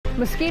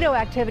Mosquito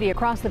activity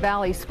across the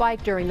valley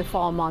spiked during the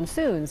fall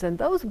monsoons, and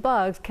those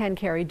bugs can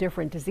carry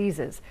different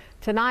diseases.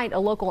 Tonight, a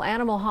local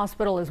animal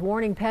hospital is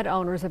warning pet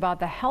owners about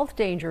the health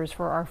dangers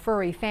for our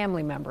furry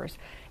family members.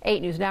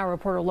 8 News Now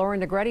reporter Lauren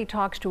Negretti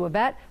talks to a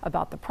vet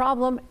about the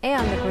problem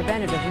and the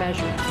preventative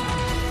measures.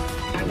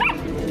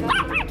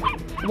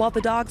 While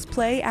the dogs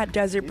play at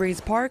Desert Breeze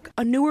Park,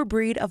 a newer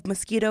breed of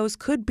mosquitoes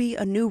could be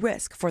a new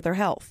risk for their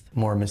health.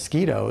 More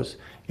mosquitoes,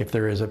 if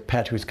there is a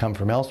pet who's come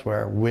from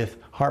elsewhere with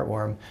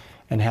heartworm,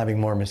 and having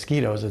more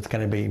mosquitoes, it's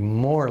going to be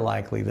more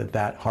likely that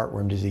that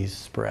heartworm disease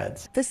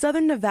spreads. The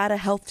Southern Nevada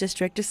Health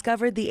District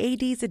discovered the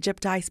Aedes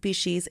aegypti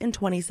species in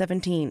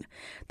 2017.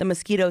 The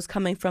mosquitoes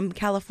coming from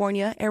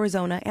California,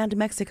 Arizona, and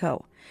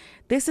Mexico.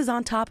 This is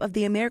on top of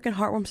the American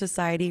Heartworm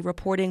Society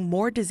reporting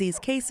more disease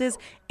cases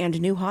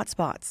and new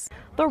hotspots.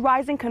 The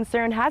rising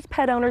concern has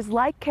pet owners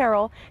like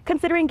Carol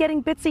considering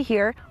getting Bitsy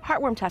here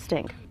heartworm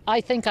testing.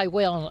 I think I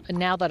will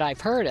now that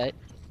I've heard it,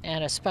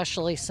 and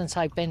especially since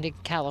I've been to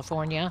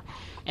California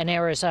and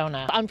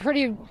Arizona. I'm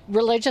pretty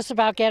religious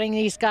about getting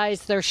these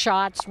guys their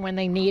shots when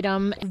they need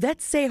them.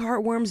 Vets say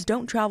heartworms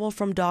don't travel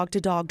from dog to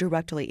dog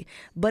directly,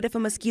 but if a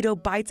mosquito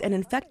bites an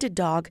infected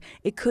dog,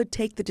 it could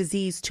take the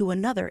disease to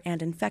another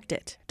and infect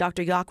it.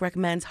 Dr. Yock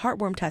recommends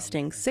heartworm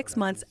testing 6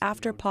 months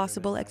after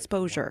possible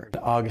exposure.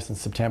 August and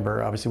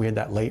September, obviously we had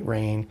that late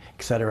rain,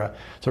 etc.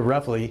 So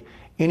roughly,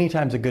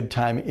 anytime's a good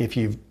time if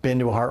you've been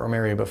to a heartworm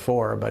area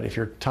before, but if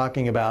you're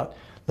talking about,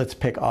 let's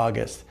pick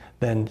August,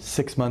 then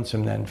 6 months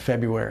from then,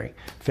 February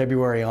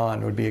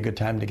on would be a good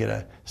time to get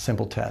a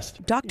simple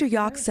test. Dr.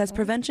 Yock says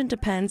prevention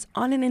depends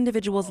on an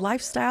individual's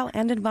lifestyle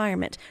and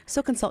environment,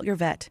 so consult your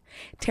vet.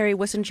 Terry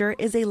Wissinger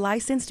is a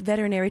licensed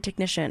veterinary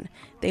technician.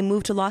 They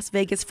moved to Las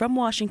Vegas from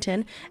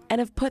Washington and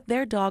have put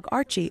their dog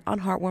Archie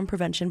on heartworm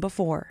prevention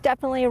before.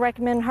 Definitely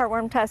recommend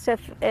heartworm test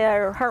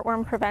or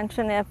heartworm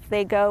prevention if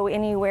they go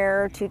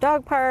anywhere to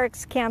dog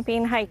parks,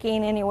 camping,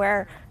 hiking,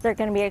 anywhere they're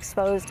going to be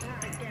exposed.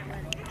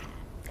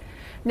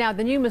 Now,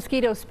 the new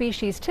mosquito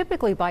species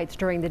typically bites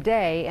during the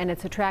day, and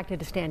it's attracted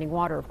to standing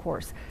water, of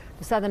course.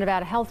 The Southern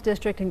Nevada Health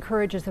District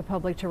encourages the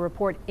public to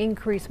report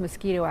increased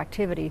mosquito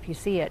activity if you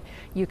see it.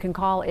 You can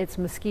call its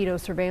mosquito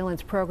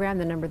surveillance program,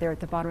 the number there at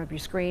the bottom of your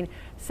screen,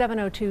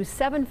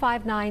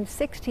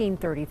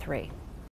 702-759-1633.